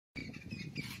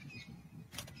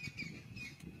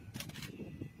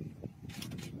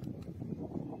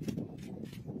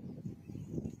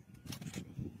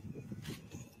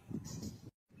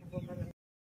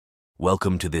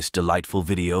Welcome to this delightful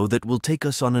video that will take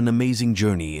us on an amazing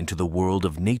journey into the world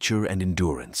of nature and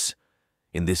endurance.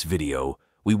 In this video,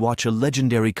 we watch a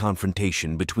legendary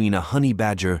confrontation between a honey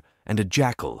badger and a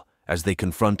jackal as they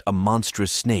confront a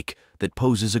monstrous snake that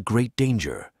poses a great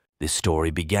danger. This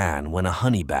story began when a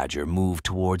honey badger moved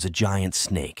towards a giant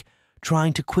snake,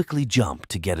 trying to quickly jump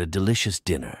to get a delicious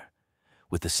dinner.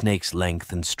 With the snake's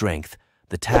length and strength,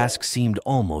 the task seemed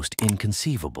almost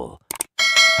inconceivable.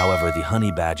 However, the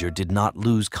honey badger did not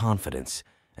lose confidence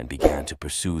and began to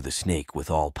pursue the snake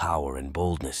with all power and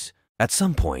boldness. At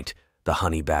some point, the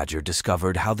honey badger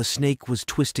discovered how the snake was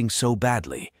twisting so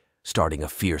badly, starting a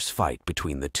fierce fight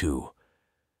between the two.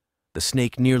 The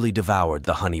snake nearly devoured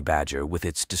the honey badger with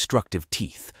its destructive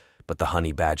teeth, but the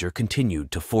honey badger continued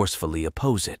to forcefully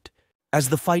oppose it. As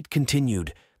the fight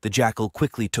continued, the jackal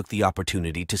quickly took the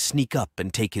opportunity to sneak up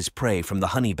and take his prey from the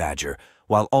honey badger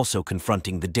while also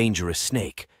confronting the dangerous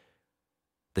snake.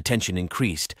 The tension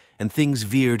increased and things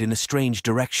veered in a strange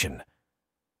direction.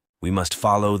 We must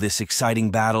follow this exciting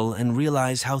battle and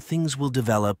realize how things will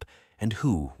develop and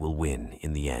who will win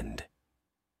in the end.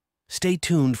 Stay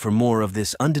tuned for more of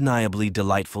this undeniably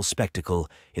delightful spectacle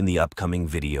in the upcoming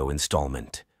video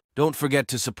installment. Don't forget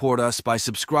to support us by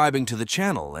subscribing to the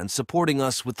channel and supporting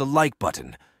us with the like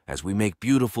button as we make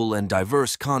beautiful and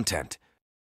diverse content.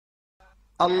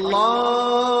 Allahu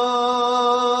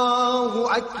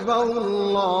Akbar,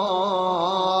 Allahu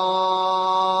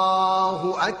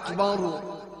Akbar,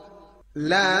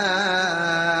 La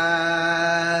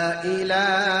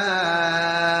ilaha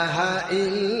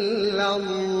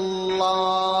illallah.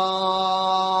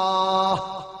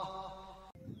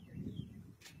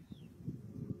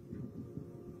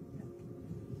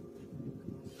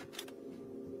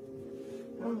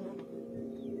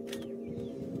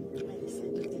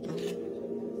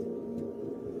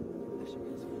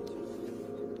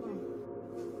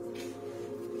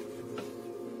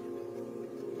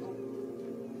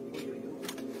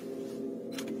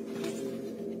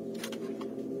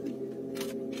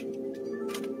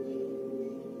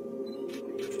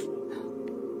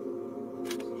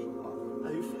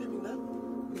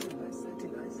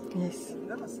 Yes. I've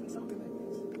never seen something like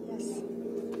this. Yes.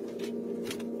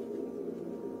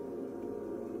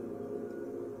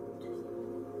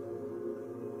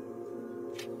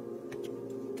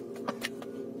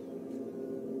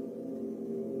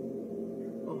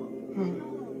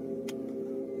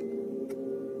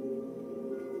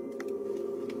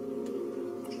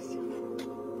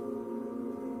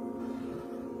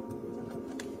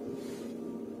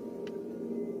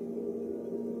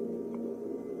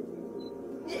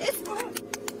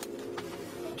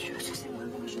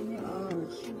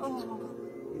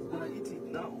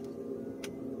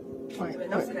 Ouais,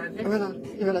 voilà,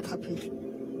 il va l'attraper.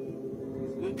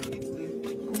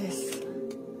 Yes.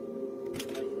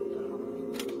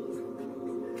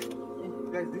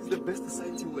 Guys, this is the best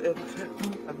sight you ever had.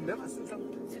 I've never seen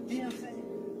something. C'est bien fait.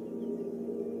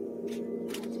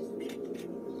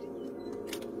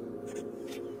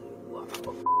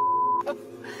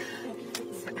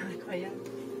 C'est incroyable.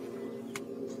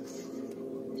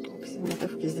 Donc c'est une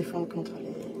meuf qui se défend contre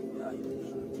les...